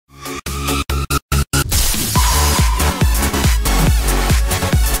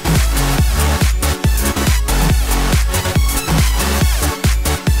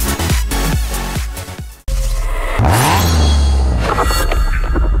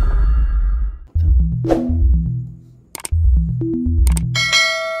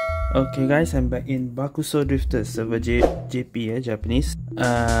Okay guys, I'm back in Bakusou Drifters server JP, Japanese.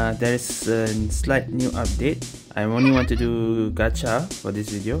 There is a slight new update. I only want to do gacha for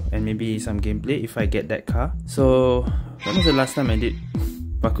this video and maybe some gameplay if I get that car. So when was the last time I did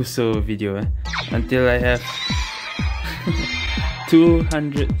Bakusou video? Until I have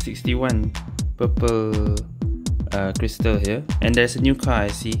 261 purple crystal here, and there's a new car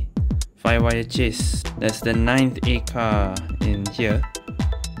I see, Firewire Chase. That's the 9th A car in here.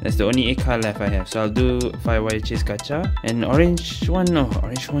 That's the only A car left I have, so I'll do Firewire Chase gacha. And orange one, no,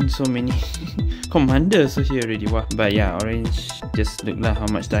 orange one so many commander so here already, wow. But yeah, orange, just look like how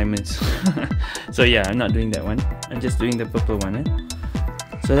much diamonds. So yeah, I'm not doing that one, I'm just doing the purple one.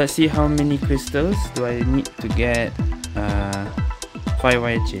 So let's see how many crystals do I need to get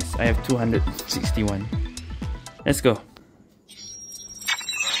Firewire Chase. I have 261. Let's go.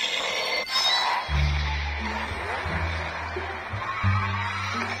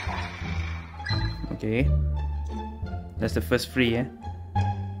 Okay, that's the first free,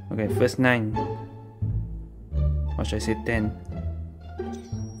 Okay, first 9. Or should I say 10?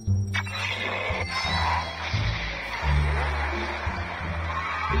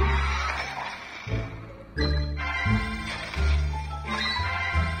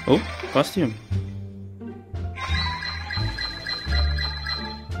 Oh, costume.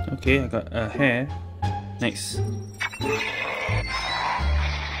 Okay, I got a hair. Nice.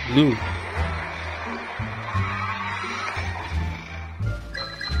 Blue.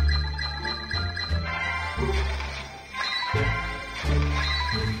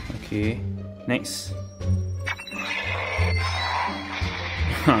 Okay, next.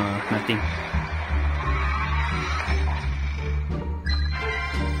 Nothing.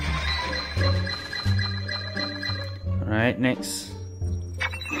 Alright, next.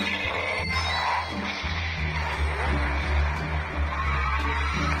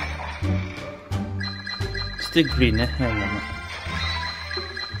 Still green,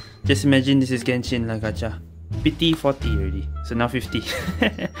 Just imagine this is Genshin lah gacha. Pity 40 already, so now 50.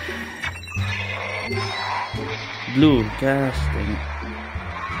 Blue, gosh dang it.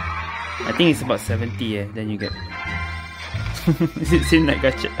 I think it's about 70, then you get. Is it same like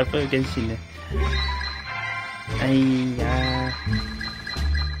gacha? Apa Genshin? Ayya.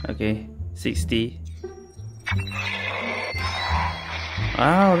 Okay, 60.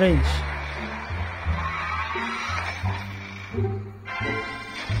 Ah, orange.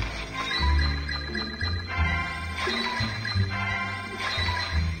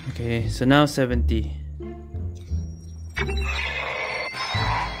 Okay, so now 70.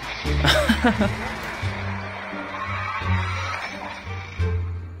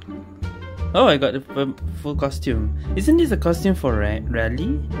 Oh, I got the full costume. Isn't this a costume for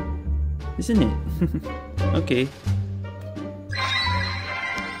rally? Isn't it? Okay.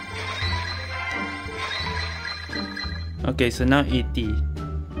 Okay, so now 80.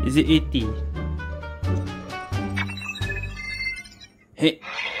 Is it 80? Hey.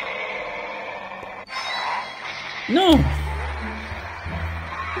 No!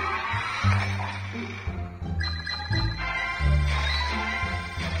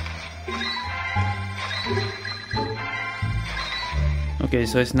 Okay,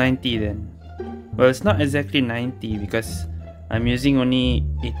 so it's 90 then. Well, it's not exactly 90 because I'm using only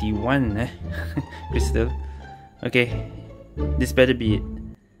 81 crystal. Okay, this better be it.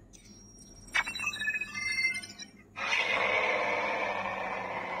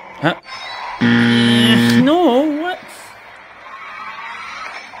 Huh? No, what?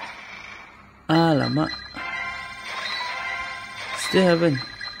 Alamak. Still haven't.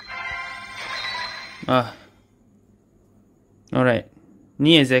 Alright.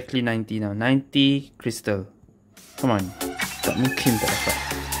 Ni exactly 90 now. 90 crystal. Come on. Tak mungkin tak dapat.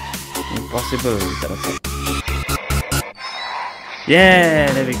 Impossible tak dapat. Yeah,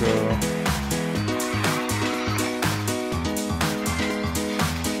 there we go.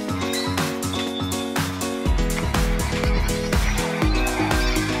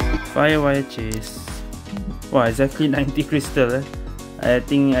 Firewire Chase. Wow, exactly 90 crystal. I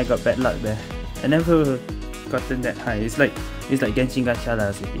think I got bad luck there. I never gotten that high. It's like Genshin Gacha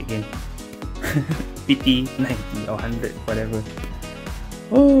lah, again. PT 90 or 100, whatever.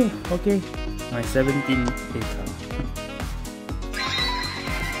 Oh, okay. My 17 data.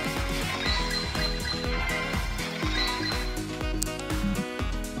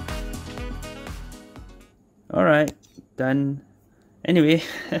 Alright, done. Anyway,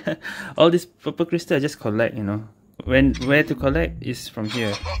 all this purple crystal I just collect, where to collect is from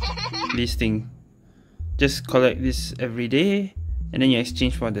here. This thing. Just collect this every day and then you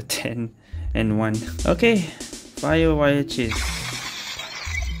exchange for the 10 and 1. Okay, Firewire Chase.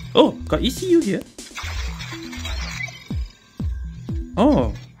 Oh, got ECU here.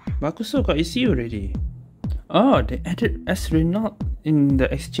 Oh, Bakusou got ECU already. Oh, they added S-Renault in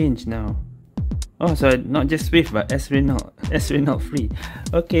the exchange now. Oh, so not just Swift but S-Renault free.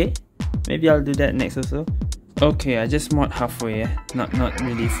 Okay, maybe I'll do that next also. Okay, I just mod halfway, not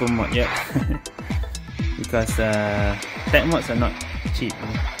really full mod yet. Because tech mods are not cheap.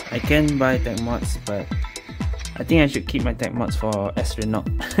 I can buy tech mods, but I think I should keep my tech mods for S-Renault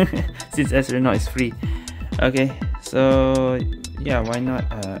since S-Renault is free. Okay, so yeah, why not?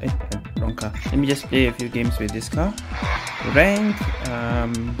 Wrong car. Let me just play a few games with this car. Rank.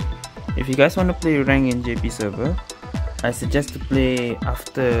 If you guys want to play rank in JP server, I suggest to play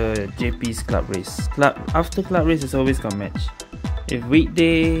after JP's club race. After club race is always got match. If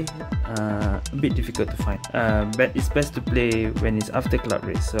weekday, a bit difficult to find. But it's best to play when it's after club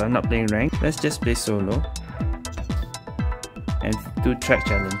race. So I'm not playing rank. Let's just play solo and do track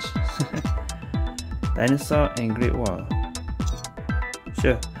challenge. Dinosaur and Great Wall.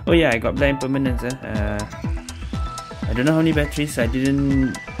 Sure. Oh yeah, I got blind permanence. I don't know how many batteries. I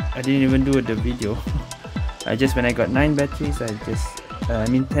didn't even do the video. When I got 9 batteries,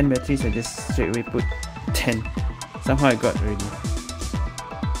 10 batteries, I just straight away put 10. Somehow I got already.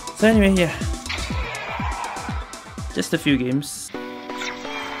 So anyway, yeah, just a few games.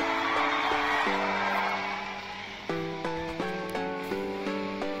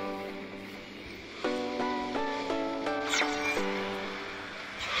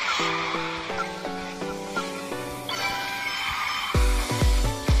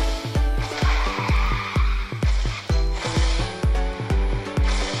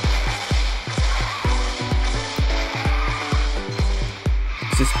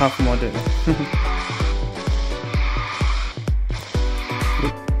 This is half modded.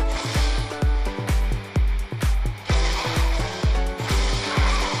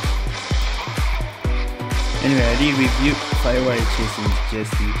 Anyway, I already reviewed Firewire chasing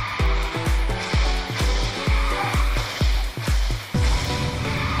GSD.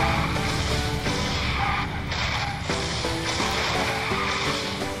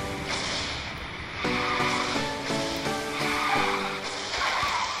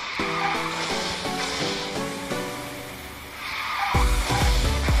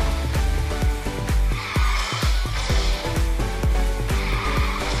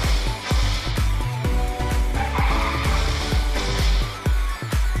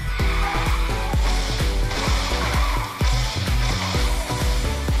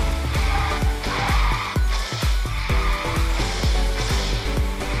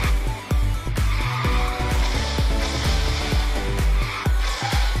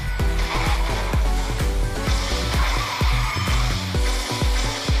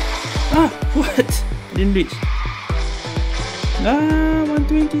 What? Didn't reach.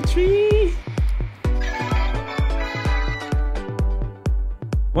 123.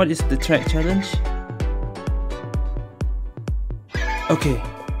 What is the track challenge? Okay,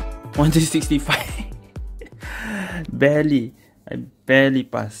 165. Barely. I barely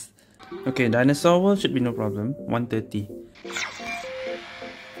passed. Okay, dinosaur world should be no problem. 130.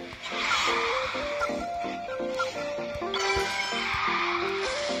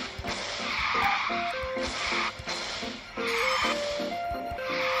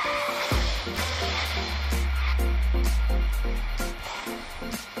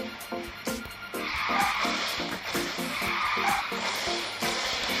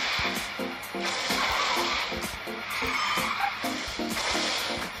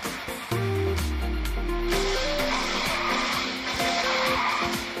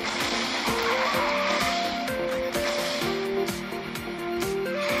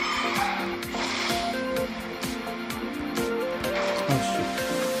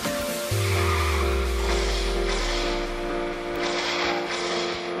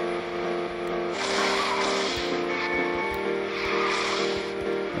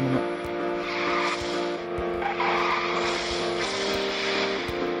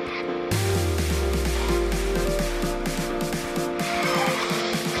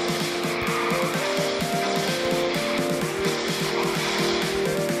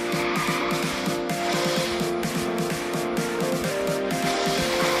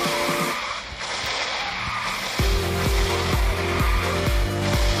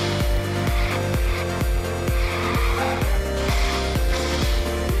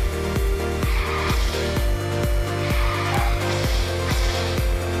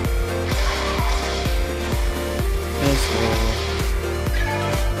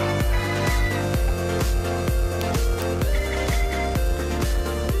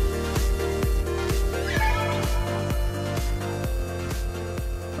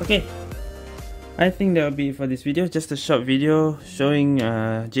 Okay, I think that will be it for this video. Just a short video showing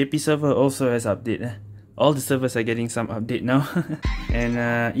JP server also has update. All the servers are getting some update now. And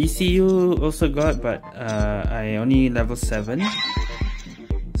ECU also got, but I only level 7,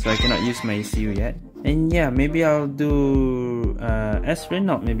 so I cannot use my ECU yet. And yeah, maybe I'll do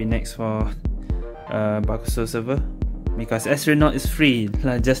S-Renault maybe next for Bakusou server, because S-Renault is free,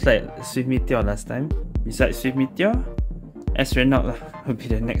 just like Swift Meteor last time. Besides Swift Meteor, S-Renault will be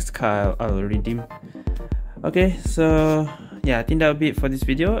the next car I'll redeem. Okay, so yeah, I think that'll be it for this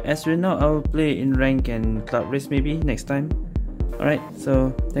video. S-Renault I'll play in rank and club race maybe next time. Alright,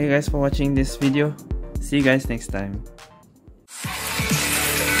 so thank you guys for watching this video. See you guys next time.